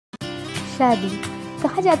शादी।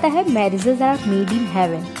 कहा जाता है marriages are made in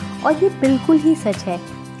heaven, और ये बिल्कुल ही सच है।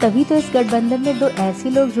 तभी तो इस गठबंधन में दो ऐसे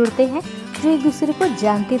लोग जुड़ते हैं जो एक दूसरे को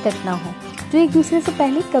जानते तक ना हो, जो एक दूसरे से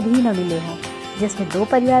पहले कभी ना मिले हों, जिसमें दो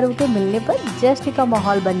परिवारों के मिलने पर जश्न का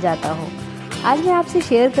माहौल बन जाता हो। आज मैं आपसे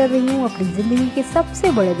शेयर कर रही हूँ अपनी ज़िंदगी के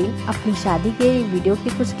सबसे बड़े दिन, अपनी शादी के वीडियो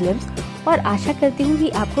के कुछ ग्लिम्स, और आशा करती हूँ कि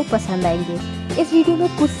आपको पसंद आएंगे। इस वीडियो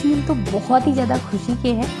में कुछ सीन तो बहुत ही ज़्यादा खुशी के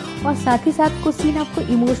हैं और साथ ही साथ कुछ सीन आपको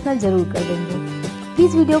इमोशनल जरूर कर देंगे।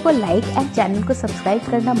 प्लीज़ वीडियो को लाइक एंड चैनल को सब्सक्राइब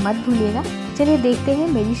करना मत भूलिएगा। चलिए देखते हैं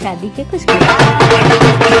मेरी शादी के कुछ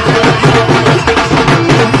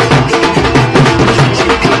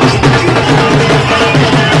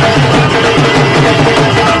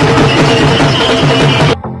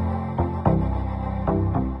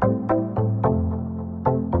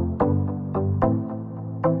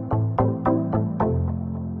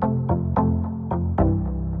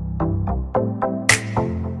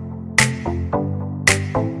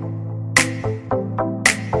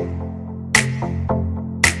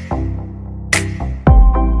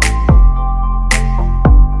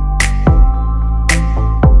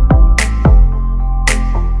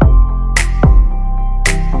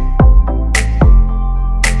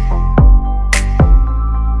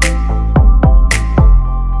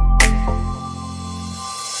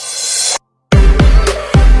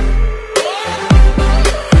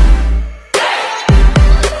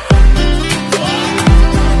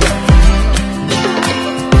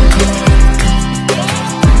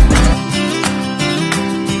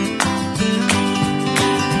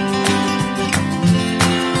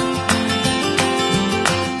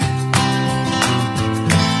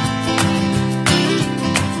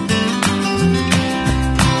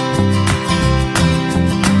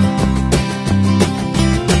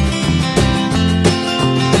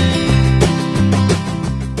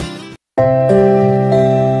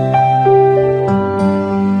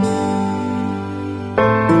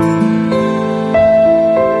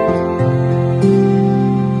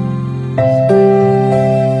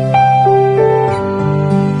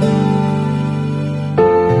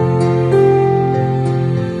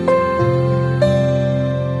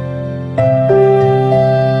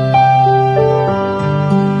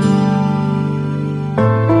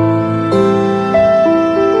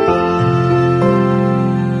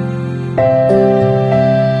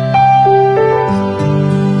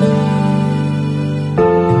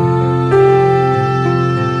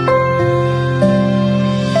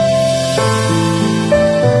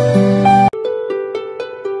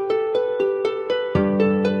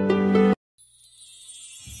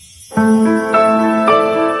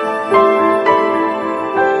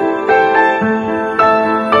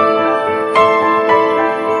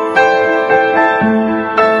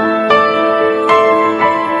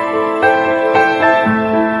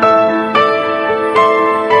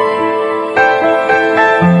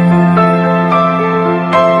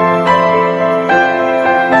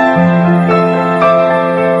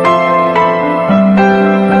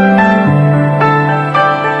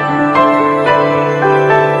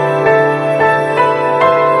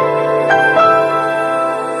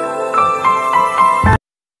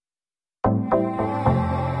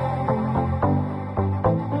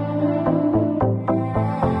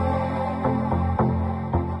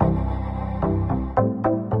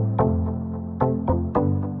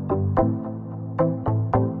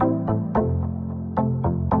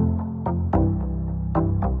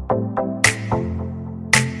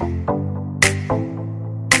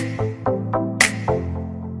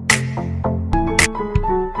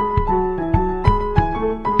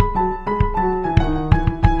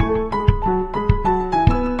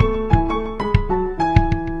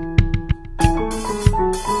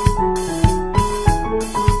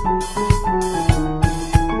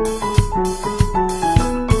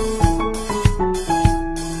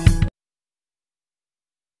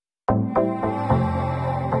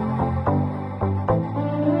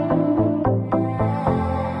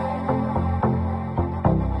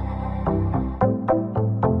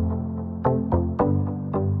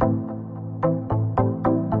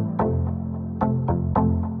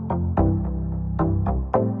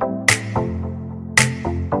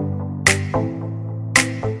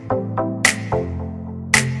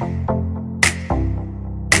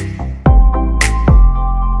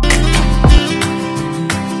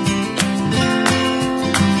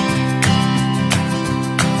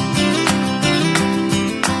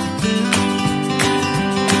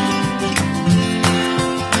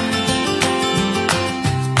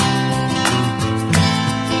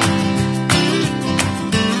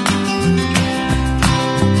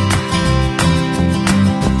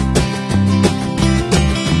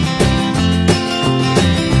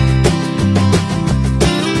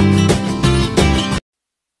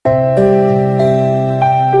है।